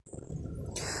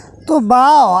तो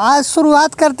बाओ आज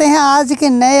शुरुआत करते हैं आज के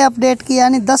नए अपडेट की,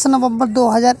 यानी 10 नवंबर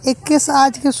 2021।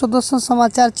 आज के सुदर्शन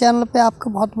समाचार चैनल पे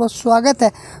आपका बहुत बहुत स्वागत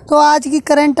है। तो आज की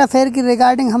करंट अफेयर की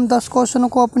रिगार्डिंग हम 10 क्वेश्चनों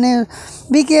को अपने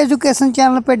बीके एजुकेशन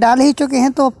चैनल पे डाल ही चुके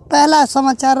हैं। तो पहला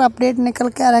समाचार अपडेट निकल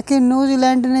के आ रहा है कि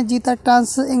न्यूजीलैंड ने जीता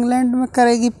टॉस, इंग्लैंड में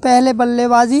करेगी पहले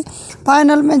बल्लेबाजी,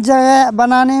 फाइनल में जगह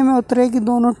बनाने में उतरेगी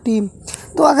दोनों टीम।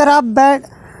 तो अगर आप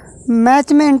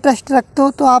मैच में इंटरेस्ट रखते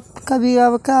हो तो आप कभी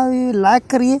लाइक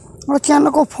करिए और चैनल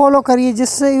को फॉलो करिए,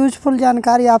 जिससे यूजफुल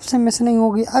जानकारी आपसे मिस नहीं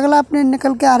होगी। अगला अपने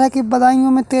निकल के आ रहा है कि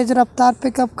बदायूं में तेज रफ्तार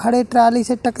पिकअप खड़े ट्राली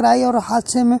से टकराई और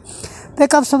हादसे में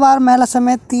पिकअप सवार महिला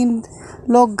समेत 3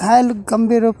 लोग घायल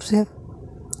गंभीर रूप से।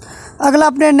 अगला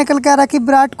अपडेट निकल के आ रहा है कि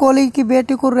विराट कोहली की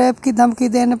बेटी को रेप की धमकी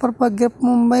देने पर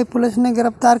मुंबई पुलिस ने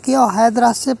गिरफ्तार किया और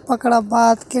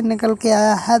हैदराबाद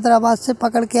से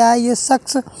पकड़ के आया ये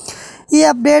शख्स। ये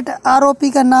अपडेट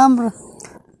आरोपी का नाम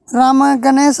राम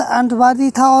गणेश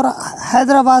अंडवादी था और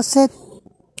हैदराबाद से।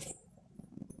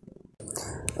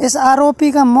 इस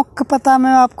आरोपी का मुख्य पता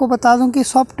मैं आपको बता दूं कि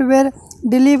सॉफ्टवेयर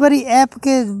डिलीवरी ऐप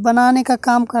के बनाने का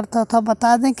काम करता था।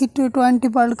 बता दें कि T20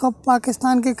 वर्ल्ड कप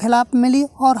पाकिस्तान के खिलाफ मिली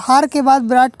और हार के बाद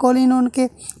विराट कोहली ने उनके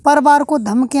परिवार को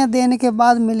धमकियां देने के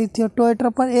बाद मिली थी। और ट्विटर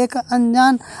पर एक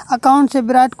अनजान अकाउंट से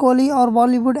विराट कोहली और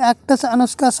बॉलीवुड एक्ट्रेस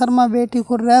अनुष्का शर्मा बेटी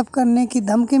को रैप करने की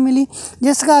धमकी मिली।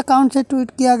 जिसका अकाउंट से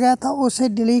ट्वीट किया गया था उसे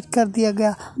डिलीट कर दिया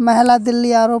गया। महिला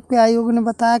दिल्ली आरोपी आयोग ने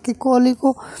बताया कि कोहली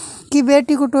की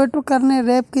बेटी को ट्वीट करने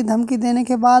रेप की धमकी देने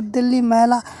के बाद दिल्ली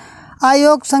महिला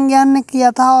आयोग संज्ञान ने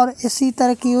किया था। और इसी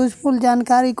तरह की यूजफुल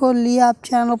जानकारी को लिए आप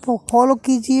चैनल को फॉलो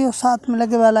कीजिए और साथ में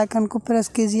लगे बेल आइकन को प्रेस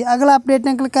कीजिए। अगला अपडेट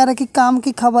निकल कर है कि काम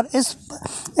की खबर,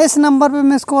 इस नंबर पे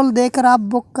मिस कॉल देकर आप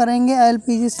बुक करेंगे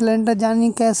एलपीजी सिलेंडर।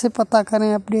 जानिए कैसे पता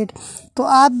करें अपडेट। तो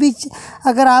आप भी,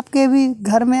 अगर आपके भी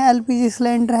घर में एलपीजी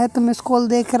सिलेंडर है तो मिस कॉल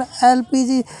देकर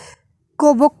एलपीजी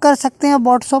को बुक कर सकते हैं।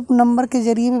 व्हाट्सएप नंबर के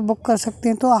जरिए भी बुक कर सकते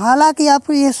हैं। तो हालांकि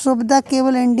आपको ये सुविधा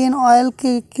केवल इंडियन ऑयल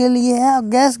के लिए है और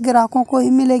गैस ग्राहकों को ही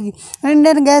मिलेगी।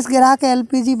 इंडियन गैस ग्राहक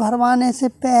एलपीजी भरवाने से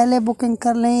पहले बुकिंग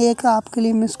कर लें, एक आपके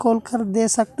लिए मिस कॉल कर दे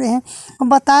सकते हैं।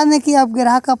 बता दें कि आप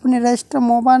ग्राहक अपने रजिस्टर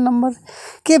मोबाइल नंबर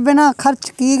के बिना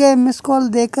खर्च किए गए मिस कॉल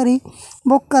देकर ही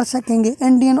बुक कर सकेंगे।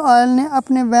 इंडियन ऑयल ने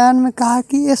अपने बयान में कहा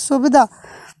कि इस सुविधा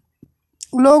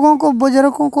लोगों को,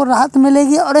 बुजुर्गों को राहत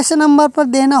मिलेगी और इस नंबर पर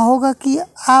देना होगा कि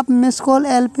आप मिस कॉल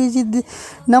एलपीजी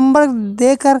नंबर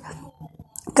देकर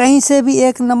कहीं से भी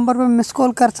एक नंबर पर मिस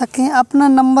कॉल कर सकते हैं, अपना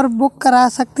नंबर बुक करा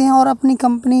सकते हैं और अपनी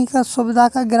कंपनी का सुविधा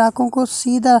का ग्राहकों को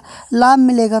सीधा लाभ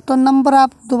मिलेगा। तो नंबर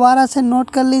आप दोबारा से नोट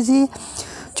कर लीजिए,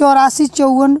 84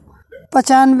 54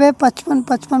 95 55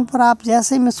 55 पर आप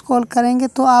जैसे मिस कॉल करेंगे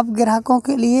तो आप ग्राहकों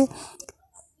के लिए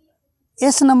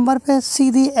इस नंबर पे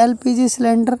सीधी एलपीजी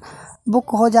सिलेंडर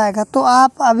बुक हो जाएगा। तो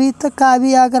आप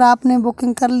अभी अगर आपने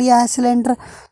बुकिंग कर लिया है सिलेंडर